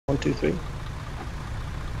1, 2, 3.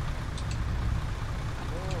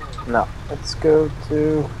 No, let's go to...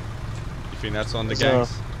 You think that's on the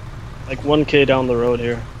gangs? Like 1k down the road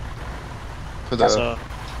here. For the... So,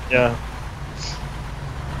 yeah.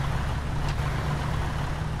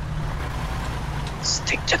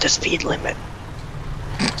 Stick to the speed limit.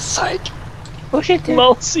 Psych! Push it in.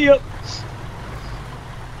 Well, see ya.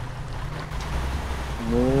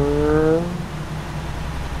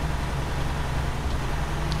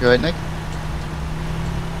 You right, Nick?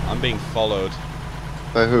 I'm being followed.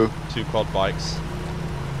 By who? 2 quad bikes.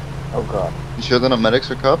 Oh god. You sure they're not medics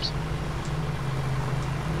or cops?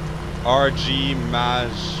 RG, Maj,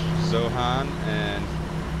 Zohan, and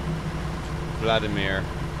Vladimir.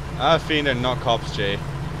 I think they're not cops, Jay.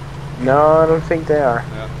 No, I don't think they are.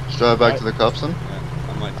 Yeah, Just drive back to the cops then? yeah,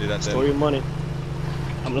 I might do that Store then. your money.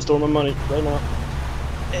 I'm gonna store my money right now.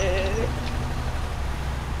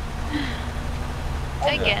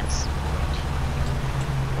 I guess.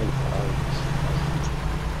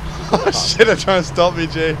 Oh shit, they're trying to stop me,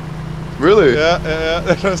 Jay. Really? Yeah,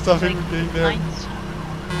 they're trying to stop me from being there.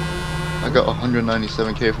 I got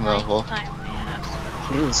 197k from that haul.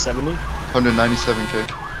 70?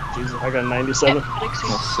 197k. Jesus, I got 97. That's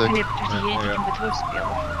sick.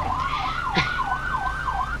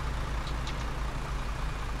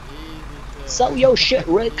 Sell your shit,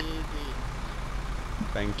 Rick.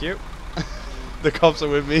 Thank you. The cops are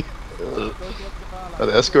with me. Are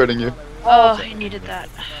they escorting you? Oh, I needed that.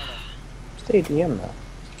 Stay DM now.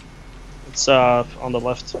 It's on the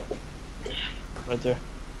left. Right there.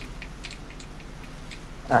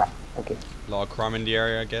 Ah, okay. A lot of crime in the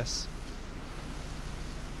area, I guess.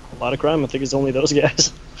 A lot of crime, I think it's only those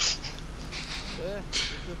guys.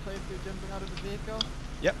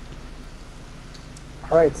 Yep.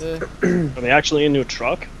 Alright. Are they actually into a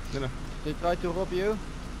truck? No. They tried to rob you?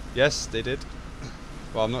 Yes, they did.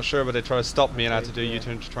 Well, I'm not sure, but they tried to stop me and I had to do a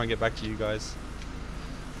U-turn to try and get back to you guys.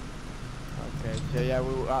 Okay, so yeah,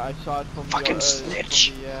 I saw it from Fucking the,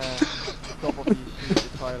 snitch. From the top of the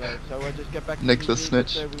trailer. So just get back to Nick the the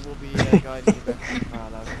snitch. so we will be guiding you back to the car,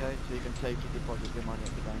 okay? So you can safely deposit your money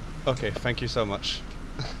at the bank. Okay, thank you so much.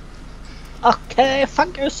 Okay,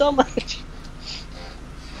 thank you so much.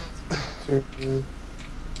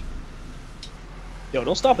 Yo,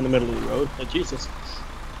 don't stop in the middle of the road. Like, Jesus.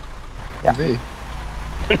 Yeah. Me?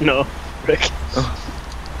 No, Rick.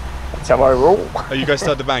 That's how I roll. Oh, you guys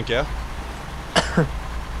still at the bank, yeah?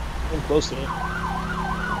 I'm close to it.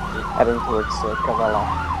 Heading towards Cavella.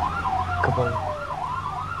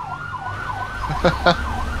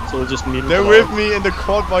 So we'll just meet. They're with me and the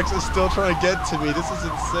quad bikes are still trying to get to me. This is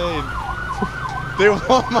insane. They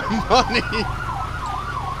want my money.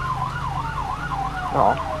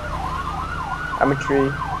 No. I'm a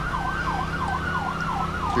tree.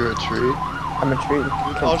 You're a tree? I'm a tree.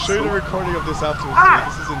 I'll show you the recording of this afterwards. Dude.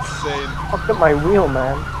 This is insane. Fucked up my wheel,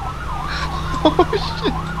 man. Oh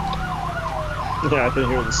shit! Yeah, I can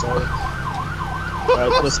hear the siren.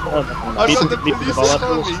 Alright, let's I've got the meet police ball in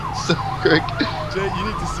front of afterwards. me. So quick. Jay, you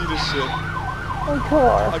need to see this shit. My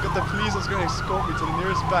car. I got the police that's going to escort me to the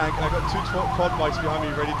nearest bank, and I got 2 quad bikes behind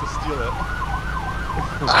me ready to steal it.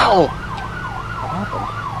 Ow! What happened?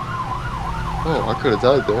 Oh, I could have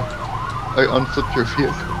died there. I unflipped your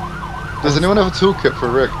vehicle. Does anyone have a toolkit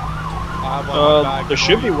for Rick? I have one in my bag. There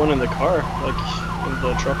should be one in the car, like in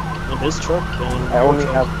the truck, in his truck. And I your only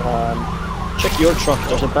truck. have Check your truck.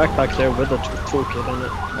 There's a backpack there with a toolkit in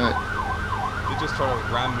it. Alright. They just try to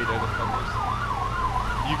ram me there, the fuckers.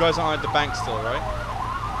 You guys aren't at the bank still, right?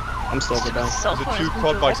 I'm still at the bank. The 2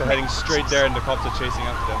 quad bikes are heading straight there and the cops are chasing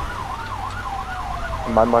after them.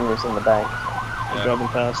 my money's in the bank. I'm Yeah. driving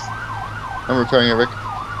past. I'm repairing it, Rick.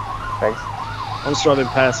 Thanks. One's driving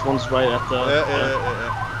past. One's right at the. Yeah.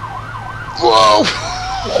 Whoa!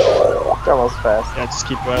 That was fast. Yeah, just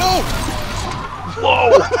keep driving.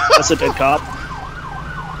 Whoa! That's a dead cop.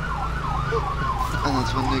 And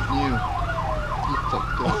that's when Nick knew. He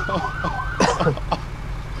fucked up.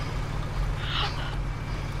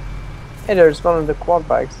 Hey, there's one of the quad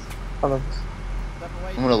bikes. One of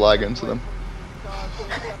I'm gonna lag into them.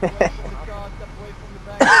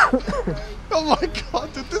 Oh my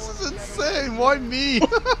god, dude, this is insane! Why me?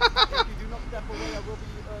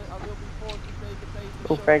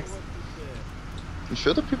 Cool, thanks. You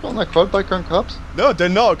sure the people on that quad bike aren't cops? No, they're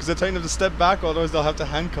not, because they're telling them to step back, otherwise they'll have to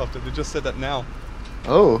handcuff them. They just said that now.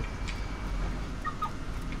 Oh.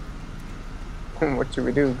 What should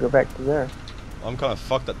we do? Go back to there. I'm kind of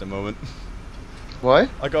fucked at the moment. Why?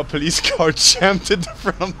 I got a police car jammed in the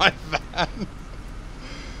front of my van.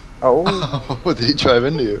 Oh. Oh, did he drive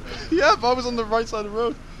into you? Yeah, but I was on the right side of the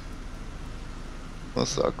road.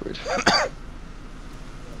 That's awkward.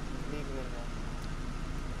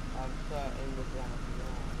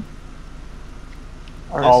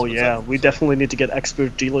 Oh yeah, we definitely need to get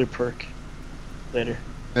expert dealer perk later.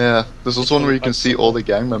 Yeah, there's also one where you can see all the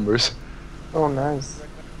gang members. Oh, nice.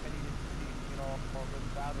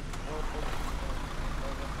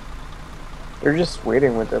 They're just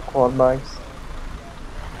waiting with their quad bikes.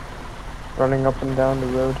 Running up and down the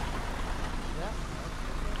road.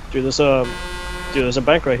 Dude, there's a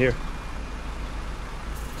bank right here.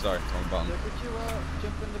 Sorry, wrong button.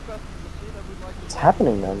 What's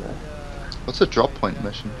happening down there? What's a drop point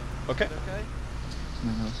mission? Okay.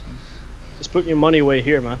 Just put your money away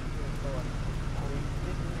here, man.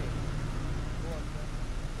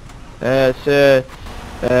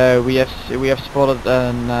 We have spotted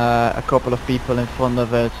a couple of people in front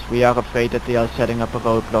of us. We are afraid that they are setting up a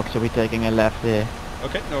roadblock, so we're taking a left here.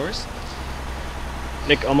 Okay, no worries.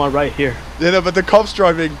 Nick, on my right here. Yeah, no, but the cops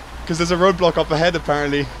driving because there's a roadblock up ahead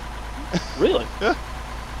apparently. Really? Yeah.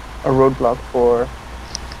 A roadblock for...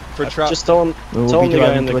 For trap. Just tell him We will the be guy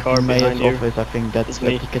driving in the towards car the behind mayor's you. office. I think that's It's at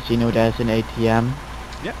me. the casino. There's an ATM.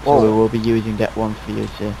 Yeah. So we will be using that one for you,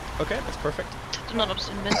 sir. Okay, that's perfect. Do not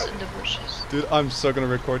observe in the bushes. Dude, I'm so gonna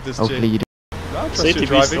record this. Hopefully you do. No, I trust Safety you be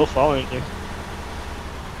driving. still following you.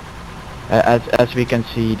 As we can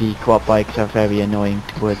see, the quad bikes are very annoying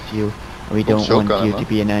towards you. We don't want shotgun, you man. to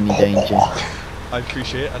be in any danger. I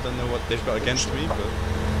appreciate it. I don't know what they've got against me, but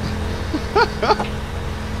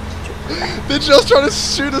they're just trying to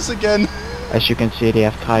shoot us again. As you can see, they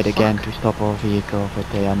have tried again to stop our vehicle, but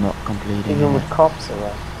they are not completing Even it. with cops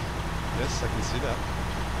around. Yes, I can see that.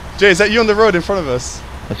 Jay, is that you on the road in front of us?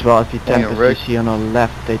 As well as the Yeah, tempest Rick. you see on our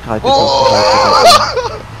left, they tried to I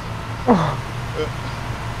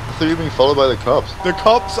thought you were being followed by the cops. The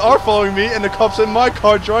cops are following me, and the cops in my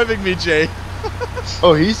car driving me, Jay.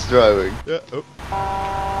 Oh, he's driving. Yeah. Oh.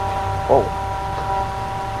 Oh.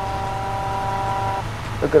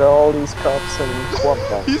 Look at all these cops and quad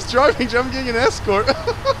bikes. He's driving, Jay. I'm getting an escort.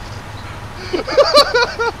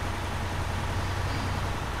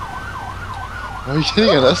 Are you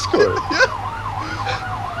getting an escort?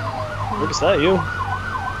 Look, is that you?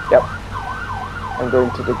 Yep. I'm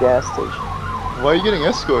going to the gas station. Why are you getting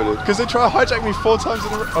escorted? Because they try to hijack me 4 times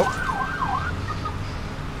in a row. Oh.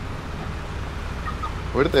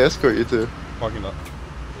 Where did they escort you to? Parking lot.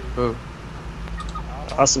 Oh.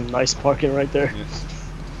 Awesome, nice parking right there. Yeah.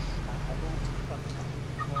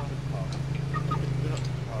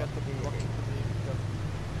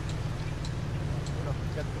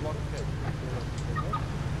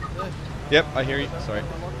 Yep, I hear you. Sorry.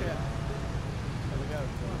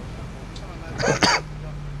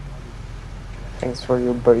 Thanks for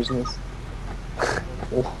your business.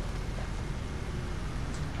 Oh.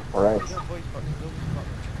 Alright.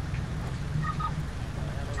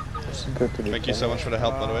 Let's go to the Thank you so much for the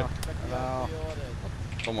help, by the way.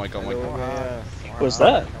 Oh my god, my god. What's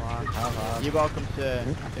that? You're welcome, sir.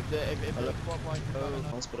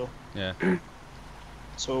 Hospital. Yeah.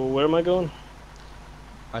 So where am I going?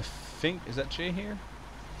 I think, is that Jay here?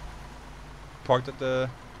 Parked at the...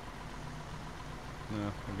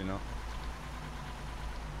 No, maybe not.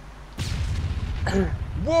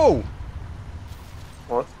 Whoa!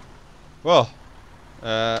 What? Well,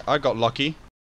 I got lucky.